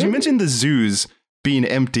because you mentioned the zoos being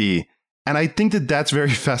empty. And I think that that's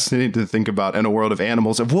very fascinating to think about in a world of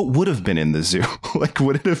animals, of what would have been in the zoo. Like,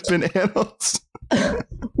 would it have been animals?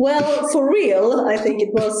 Well, for real, I think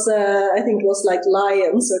it was like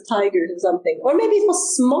lions or tigers or something. Or maybe it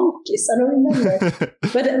was monkeys. I don't remember.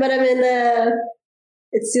 but I mean,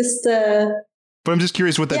 it's just... but I'm just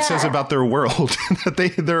curious what that says about their world.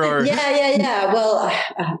 That there are... Yeah. Well...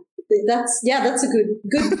 that's a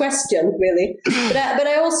good question, really. But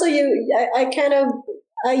I also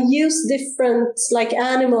I use different like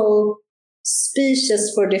animal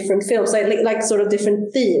species for different films, like sort of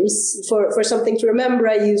different themes. For Something to Remember,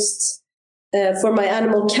 I used for my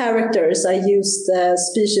animal characters, I used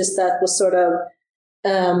species that was sort of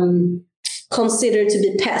considered to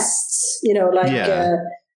be pests.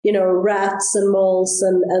 Rats and moles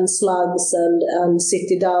and slugs and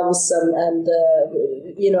city doves and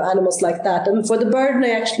animals like that. And for the burden,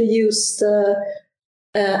 I actually used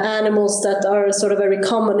animals that are sort of very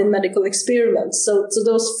common in medical experiments. So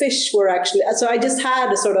those fish were actually, so I just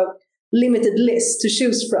had a sort of limited list to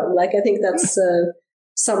choose from. Like, I think that's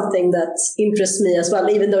something that interests me as well,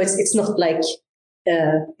 even though it's not like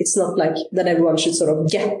that everyone should sort of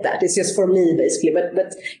get that. It's just for me, basically.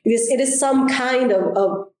 But it is some kind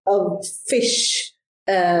of fish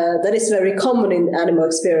that is very common in animal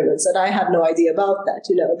experiments, and I had no idea about that,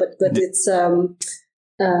 But it's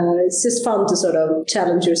just fun to sort of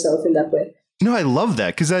challenge yourself in that way. No, I love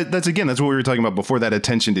that, because that's what we were talking about before. That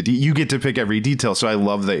attention to you get to pick every detail. So I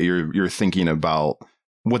love that you're thinking about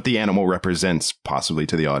what the animal represents possibly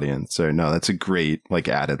to the audience. So no, that's a great like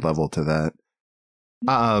added level to that.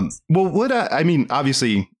 Well, I mean,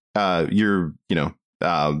 obviously, you're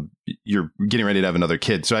getting ready to have another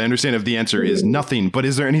kid. So I understand if the answer is nothing, but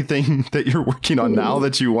is there anything that you're working on now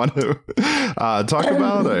that you want to talk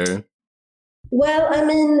about? Or? Well, I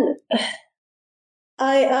mean,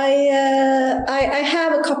 I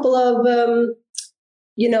have a couple of,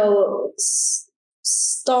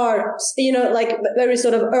 starts, like very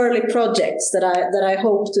sort of early projects that I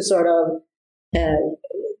hope to sort of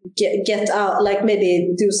get out, like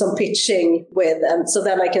maybe do some pitching with, and so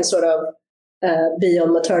then I can sort of be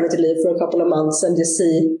on maternity leave for a couple of months and just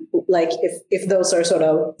see like if those are sort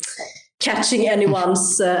of catching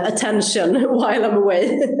anyone's attention while I'm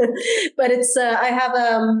away. But it's I have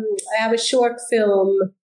a short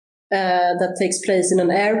film that takes place in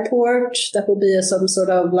an airport that will be some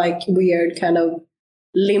sort of like weird kind of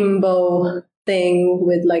limbo thing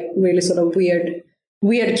with like really sort of weird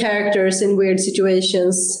characters in weird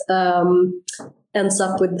situations. Ends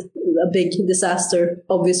up with a big disaster,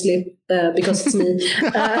 obviously, because it's me.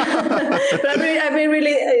 But I've been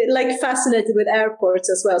really like fascinated with airports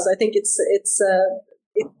as well. So I think it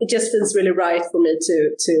just feels really right for me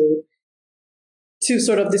to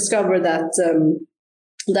sort of discover that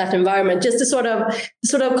environment. Just a sort of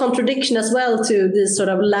contradiction as well to this sort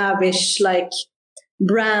of lavish like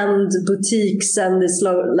brand boutiques and this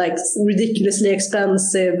like ridiculously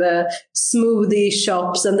expensive smoothie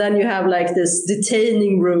shops, and then you have like this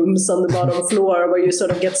detaining rooms on the bottom floor where you sort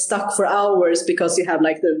of get stuck for hours because you have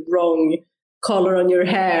like the wrong color on your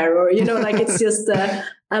hair, or like it's just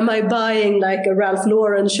am I buying like a Ralph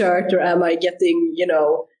Lauren shirt, or am I getting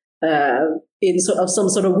in some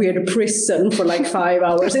sort of weird prison for like 5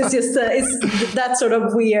 hours? It's just it's that sort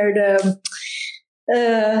of weird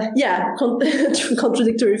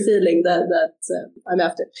contradictory feeling that I'm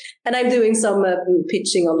after. And I'm doing some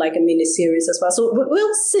pitching on like a mini series as well. So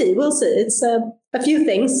we'll see. It's a few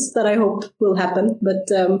things that I hope will happen, but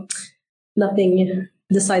nothing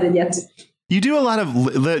decided yet. You do a lot of,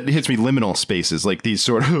 that hits me, liminal spaces, like these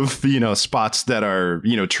sort of, spots that are,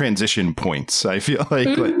 transition points. I feel like,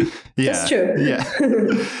 yeah. That's true. Yeah.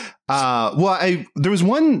 There was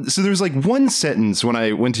one sentence when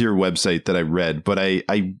I went to your website that I read, but I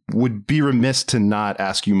would be remiss to not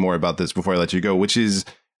ask you more about this before I let you go, which is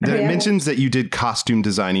that it mentions that you did costume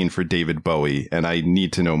designing for David Bowie, and I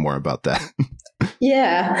need to know more about that.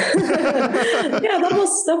 Yeah. that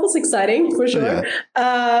was exciting for sure.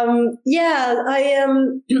 Me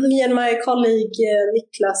and my colleague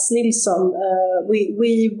Niklas Nilsson,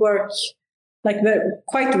 we work like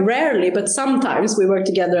quite rarely, but sometimes we work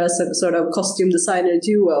together as a sort of costume designer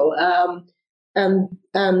duo. And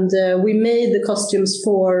we made the costumes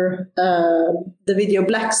for the video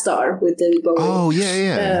Black Star with David Bowie. Oh,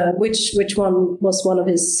 yeah. Which one was one of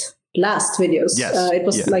his last videos. Yes. It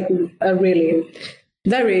was like a really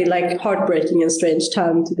very like heartbreaking and strange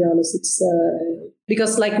time, to be honest. It's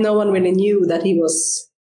because like no one really knew that he was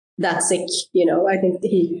that sick. I think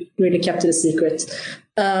he really kept it a secret.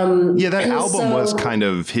 That album was kind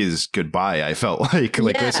of his goodbye. I felt like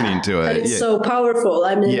listening to it. And it's so powerful.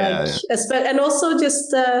 I mean, and also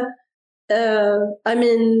just,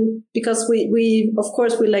 because we of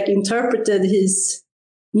course we interpreted his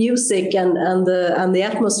music and the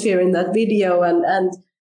atmosphere in that video, and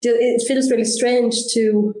it feels really strange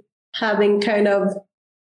to having kind of,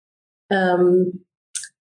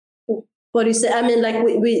 what do you say? I mean,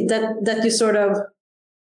 we that you sort of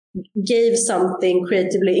gave something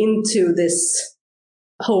creatively into this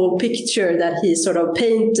whole picture that he sort of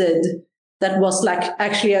painted that was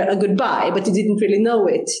actually a goodbye, but you didn't really know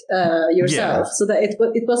it yourself. Yeah. So that it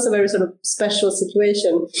was a very sort of special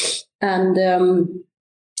situation. And,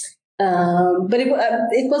 but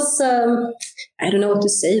it was, I don't know what to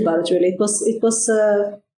say about it really. It was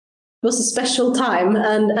a special time.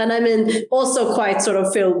 And I mean, also quite sort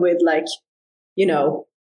of filled with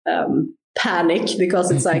panic, because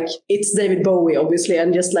it's it's David Bowie, obviously,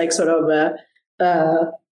 and just sort of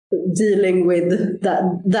dealing with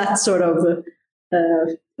that sort of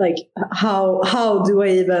how do I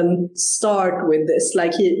even start with this?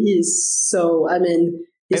 He's so, I mean,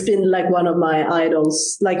 he's been one of my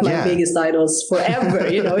idols, my biggest idols forever.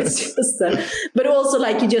 It's just but also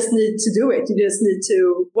you just need to do it. You just need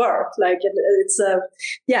to work. It's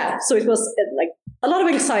So it was a lot of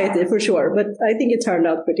anxiety for sure, but I think it turned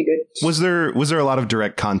out pretty good. Was there a lot of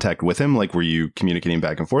direct contact with him? Were you communicating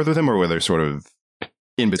back and forth with him, or were there sort of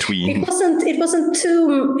in between? It wasn't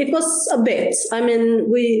too. It was a bit. I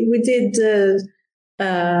mean, we did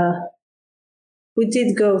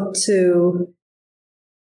go to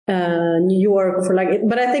New York for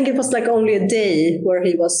but I think it was only a day where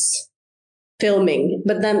he was filming.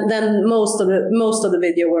 But then most of the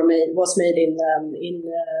video was made in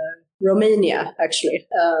Romania, actually.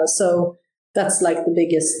 So that's the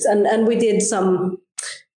biggest. And we did some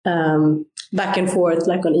back and forth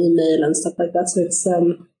on email and stuff like that. So it's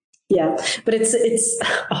but it's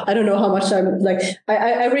I don't know how much I'm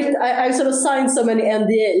I sort of signed so many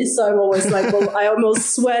NDAs, so I'm always well, I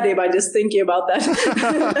almost sweaty by just thinking about that.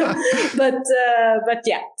 but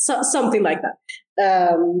yeah, something like that.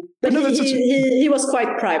 But no, he was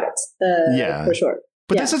quite private, for sure.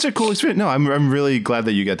 But that's such a cool experience. No, I'm really glad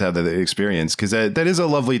that you got to have that experience, because that is a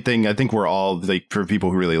lovely thing. I think we're all for people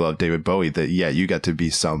who really love David Bowie, that you got to be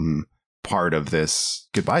some part of this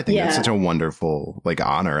goodbye thing. It's such a wonderful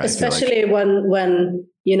honor, especially when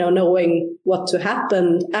knowing what to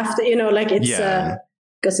happen after, it's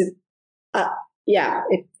because it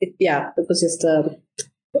was just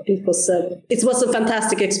it was a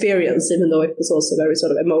fantastic experience, even though it was also very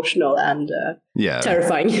sort of emotional and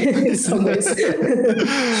terrifying in some ways.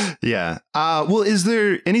 Well, is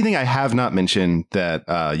there anything I have not mentioned that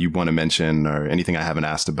you want to mention, or anything I haven't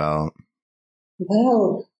asked about?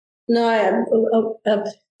 Well, no,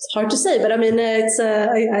 it's hard to say, but I mean,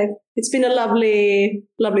 it's been a lovely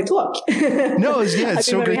talk. No, it's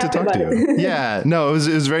so great to talk to you. Yeah, no, it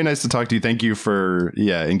was very nice to talk to you. Thank you for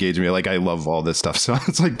engaging me. I love all this stuff, so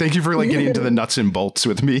it's thank you for getting into the nuts and bolts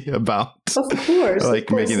with me about of course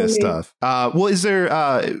making this stuff. Well, is there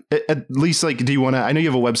at least do you want to? I know you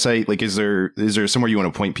have a website. Is there somewhere you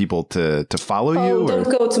want to point people to follow you? Don't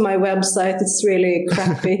go to my website. It's really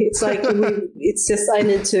crappy. It's it's just I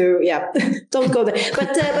need to don't go there.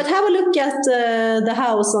 But have a look at The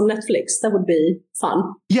House on Netflix. That would be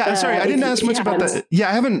fun. Yeah, I'm sorry. I didn't ask much about that. Yeah,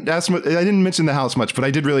 I haven't asked much. I didn't mention The House much, but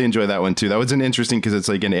I did really enjoy that one too. That was an interesting, because it's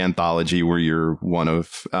an anthology where you're one of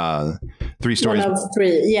 3 stories. One of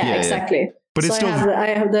 3. Yeah, exactly. Yeah. But it's still. I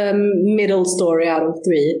have the middle story out of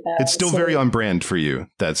 3. It's still very on brand for you,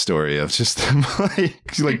 that story of just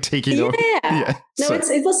taking over. Yeah. No,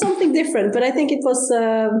 it was something different, but I think it was.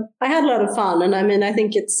 I had a lot of fun, and I mean, I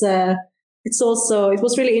think it's also, it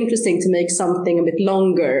was really interesting to make something a bit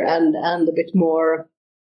longer and a bit more,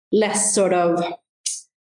 less sort of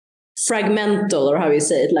fragmental, or how you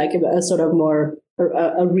say it, a sort of more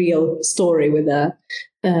a real story with a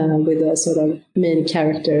sort of main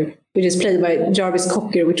character, which is played by Jarvis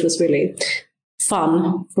Cocker, which was really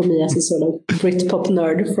fun for me as a sort of Britpop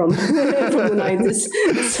nerd from the 90s.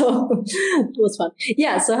 So it was fun.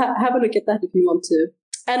 Yeah, so have a look at that if you want to.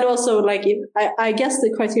 And also, I guess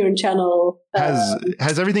the Criterion Channel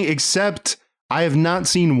has everything except I have not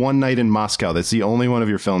seen One Night in Moscow. That's the only one of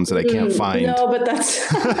your films that I can't find. No, but that's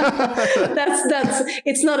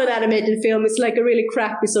it's not an animated film. It's a really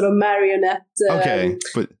crappy sort of marionette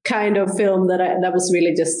kind of film that was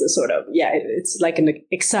really just a sort of it's an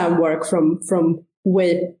exam work from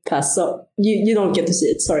way past, so you don't get to see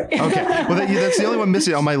it. Sorry. Okay, well that's the only one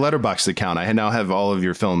missing on my Letterboxd account. I now have all of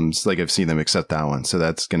your films, like I've seen them except that one, so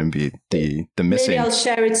that's going to be the missing. Maybe I'll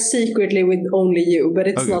share it secretly with only you, but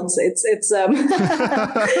it's okay. not.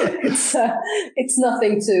 It's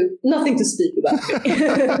nothing to speak about.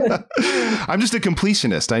 I'm just a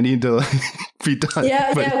completionist. I need to be done.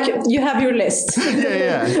 Yeah, okay. You have your list.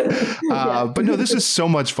 Yeah. But no, this is so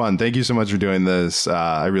much fun. Thank you so much for doing this.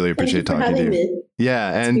 I really appreciate talking to you. Me.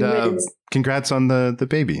 Yeah, and congrats on the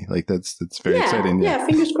baby. Like that's very exciting. Yeah,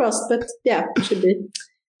 fingers crossed. But yeah,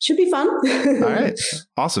 should be fun. All right,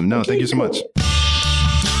 awesome. No, thank you so much.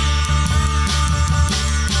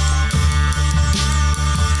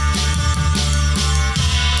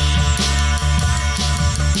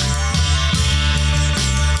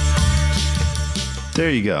 There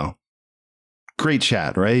you go. Great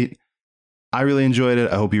chat, right? I really enjoyed it.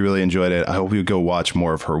 I hope you really enjoyed it. I hope you go watch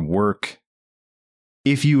more of her work.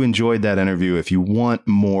 If you enjoyed that interview, if you want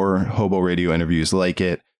more Hobo Radio interviews like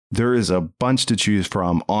it, there is a bunch to choose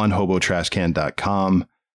from on hobotrashcan.com.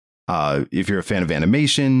 If you're a fan of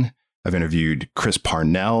animation, I've interviewed Chris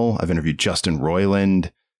Parnell. I've interviewed Justin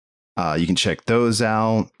Roiland. You can check those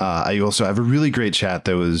out. I also have a really great chat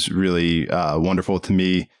that was really wonderful to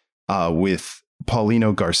me with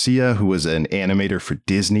Paulino Garcia, who was an animator for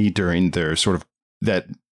Disney during their sort of that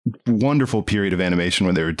wonderful period of animation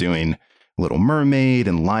when they were doing Little Mermaid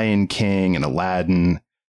and Lion King and Aladdin.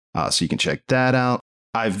 So you can check that out.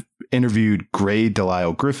 I've interviewed Gray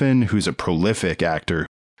Delisle Griffin, who's a prolific actor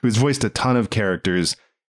who's voiced a ton of characters,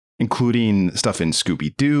 including stuff in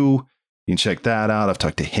Scooby-Doo. You can check that out. I've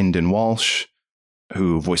talked to Hynden Walsh,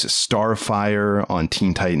 who voices Starfire on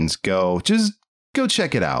Teen Titans Go. Just go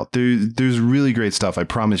check it out. There's really great stuff. I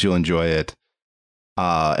promise you'll enjoy it.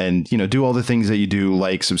 And, do all the things that you do,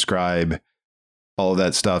 like, subscribe, all of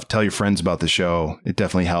that stuff. Tell your friends about the show. It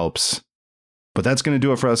definitely helps. But that's going to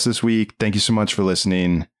do it for us this week. Thank you so much for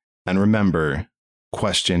listening. And remember,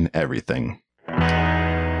 question everything.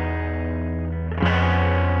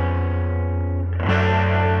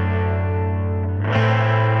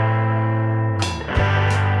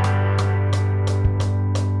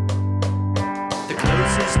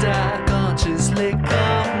 I consciously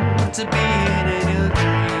come to being in your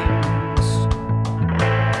dreams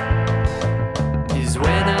is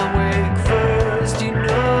when I wake first. You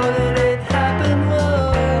know that it happened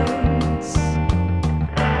once.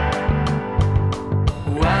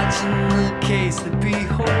 Watching the case that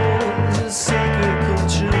beholds a sacred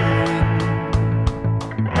culture,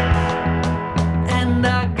 and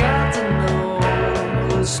I got to know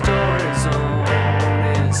the stories on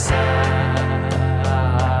his side.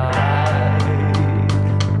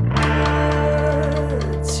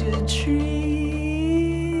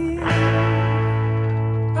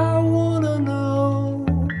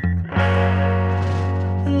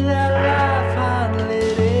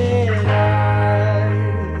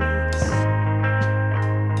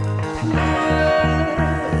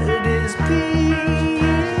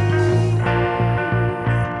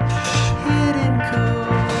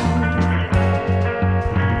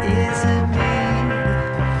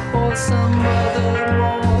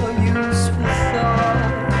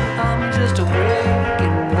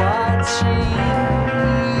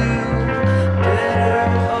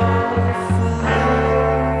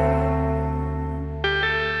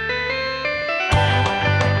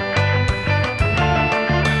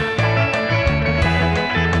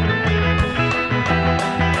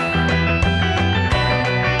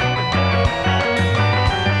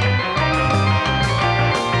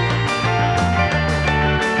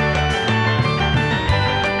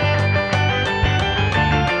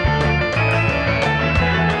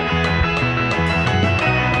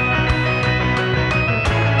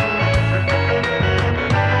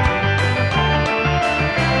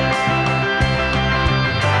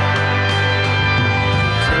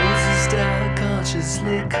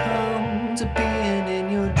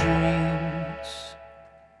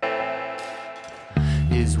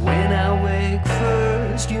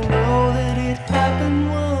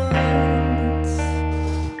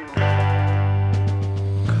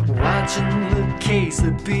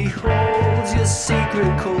 That beholds your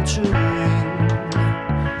secret culture ring,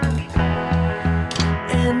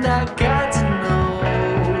 and I got to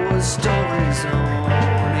know the stories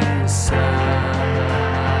on his side.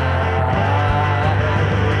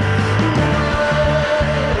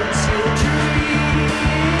 What's your dream?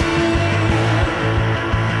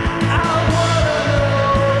 I wanna know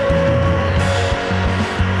that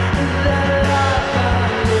I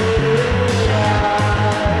live.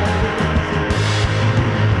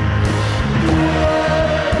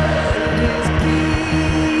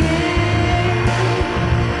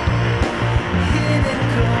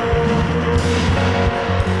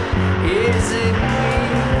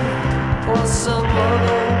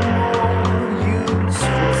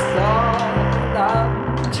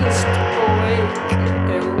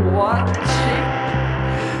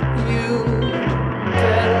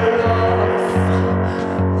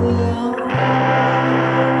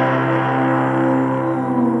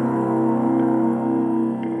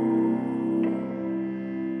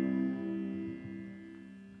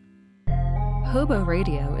 Hobo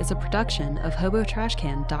Radio is a production of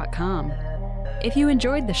HoboTrashCan.com. If you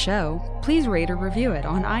enjoyed the show, please rate or review it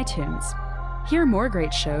on iTunes. Hear more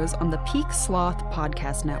great shows on the Peak Sloth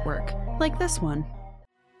Podcast Network, like this one.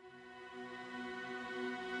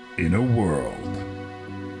 In a world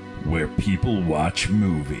where people watch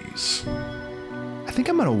movies, I think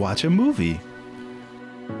I'm gonna watch a movie.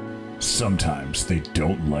 sometimes they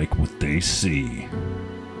don't like what they see,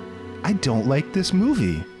 I don't like this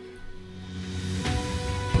movie.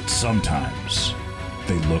 but sometimes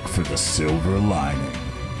they look for the silver lining.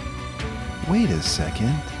 Wait a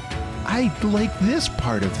second. I like this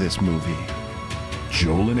part of this movie.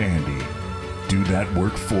 Joel and Andy do that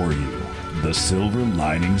work for you. The Silver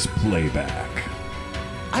Linings Playback.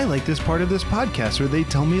 I like this part of this podcast where they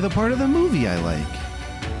tell me the part of the movie I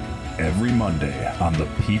like. Every Monday on the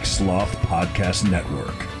Peak Sloth Podcast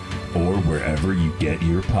Network or wherever you get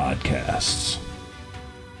your podcasts.